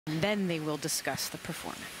And then they will discuss the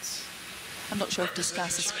performance. I'm not sure if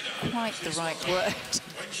discuss is quite the right word. And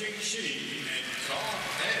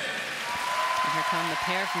here come the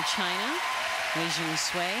pair from China, Wenjing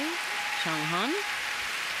Sui Cong.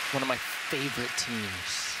 One of my favorite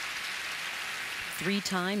teams.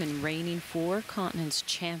 Three-time and reigning 4 continents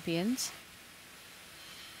champions.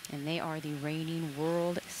 And they are the reigning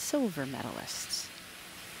world silver medalists.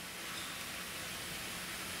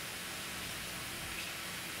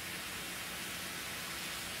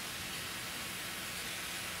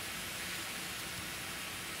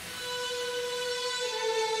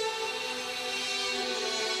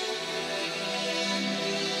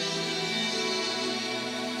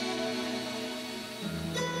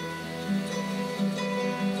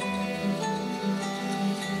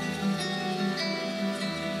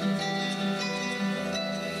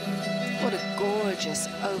 What a gorgeous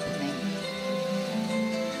opening.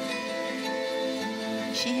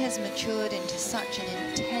 She has matured into such an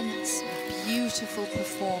intense, beautiful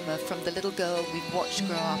performer from the little girl we've watched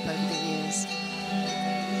grow up over the years.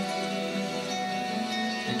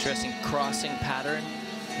 Interesting crossing pattern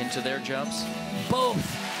into their jumps. Both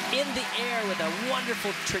in the air with a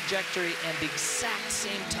wonderful trajectory and the exact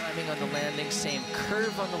same timing on the landing, same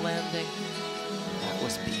curve on the landing. That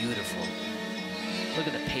was beautiful. Look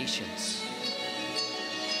at the patience.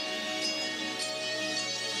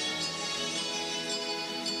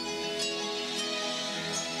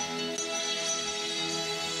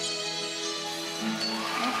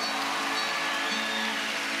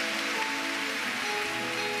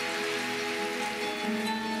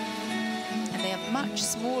 And they are much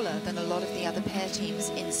smaller than a lot of the other pair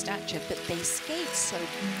teams in stature, but they skate so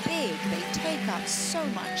big, they take up so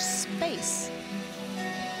much space.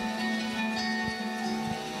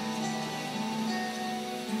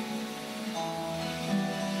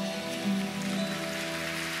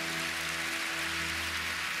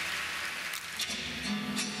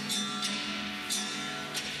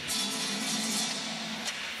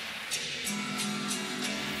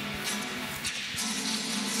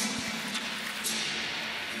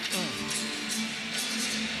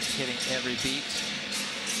 Hitting every beat,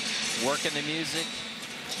 working the music,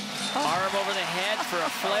 arm over the head for a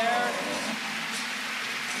flare.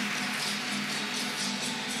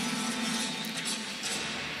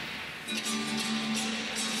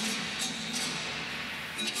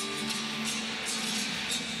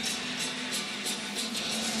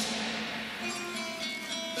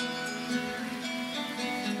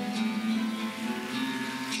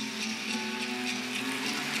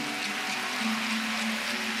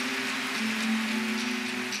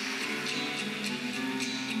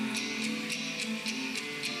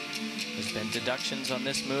 There's been deductions on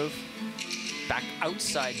this move. Back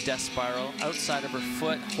outside death spiral, outside of her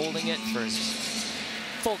foot, holding it for his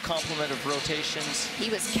full complement of rotations.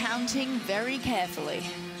 He was counting very carefully.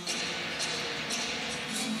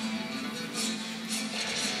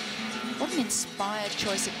 What an inspired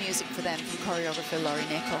choice of music for them from choreographer Laurie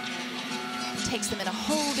Nickel. Takes them in a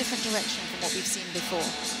whole different direction from what we've seen before.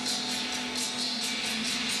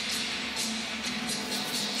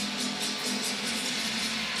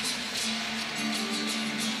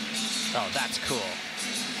 Oh, that's cool.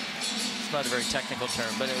 It's not a very technical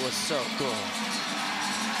term, but it was so cool.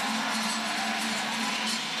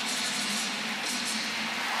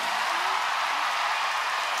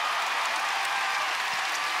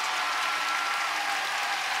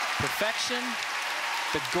 Perfection.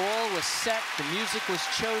 The goal was set, the music was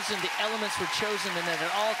chosen, the elements were chosen, and then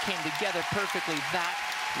it all came together perfectly. That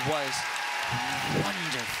was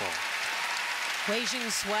wonderful. Wenjing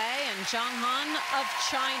Sui and Zhang Han of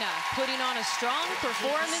China putting on a strong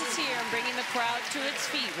performance here and bringing the crowd to its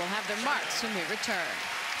feet. We'll have their marks when we return.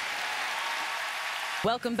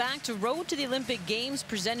 Welcome back to Road to the Olympic Games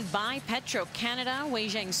presented by Petro-Canada.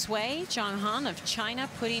 Wenjing Sui, Zhang Han of China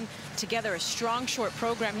putting together a strong short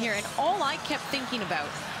program here. And all I kept thinking about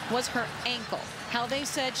was her ankle. How they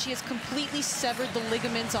said she has completely severed the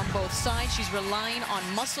ligaments on both sides. She's relying on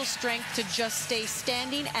muscle strength to just stay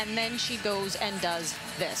standing, and then she goes and does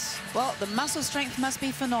this. Well, the muscle strength must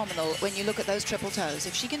be phenomenal when you look at those triple toes.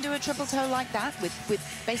 If she can do a triple toe like that with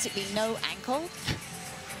basically no ankle,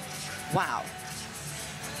 wow.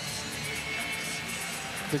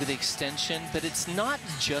 Look at the extension, but it's not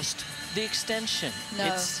just the extension. No.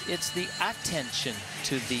 It's the attention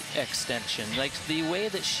to the extension. Like the way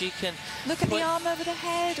that she can Look at the arm over the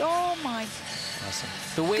head. Oh my. Awesome.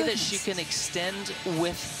 The way Goodness. that she can extend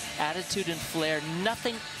with attitude and flair,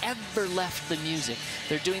 nothing ever left the music.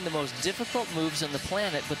 They're doing the most difficult moves on the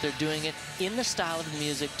planet, but they're doing it in the style of the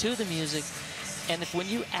music, to the music. And if when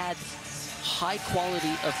you add high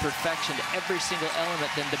quality of perfection to every single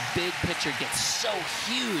element, then the big picture gets so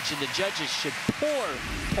huge, and the judges should pour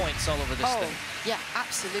points all over this thing. Yeah,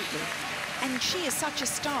 absolutely. And she is such a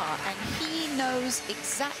star, and he knows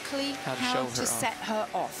exactly how to set her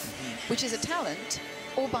off, which is a talent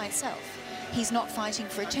all by itself. He's not fighting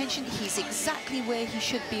for attention. He's exactly where he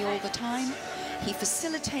should be all the time. He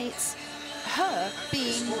facilitates her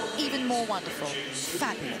being even more wonderful.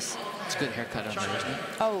 Fabulous. It's a good haircut on her, isn't it?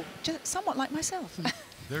 Oh, just somewhat like myself.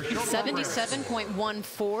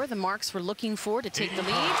 77.14, the marks we're looking for to take the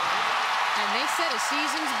lead. And they set a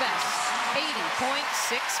season's best,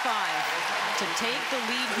 80.65, to take the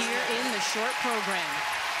lead here in the short program.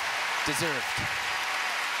 Deserved.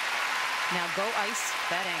 Now go ice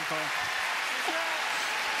that ankle.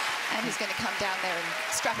 And he's going to come down there and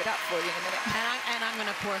strap it up for you in a minute. And I'm going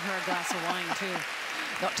to pour her a glass of wine, too.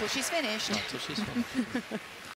 Not till she's finished. Not till she's finished.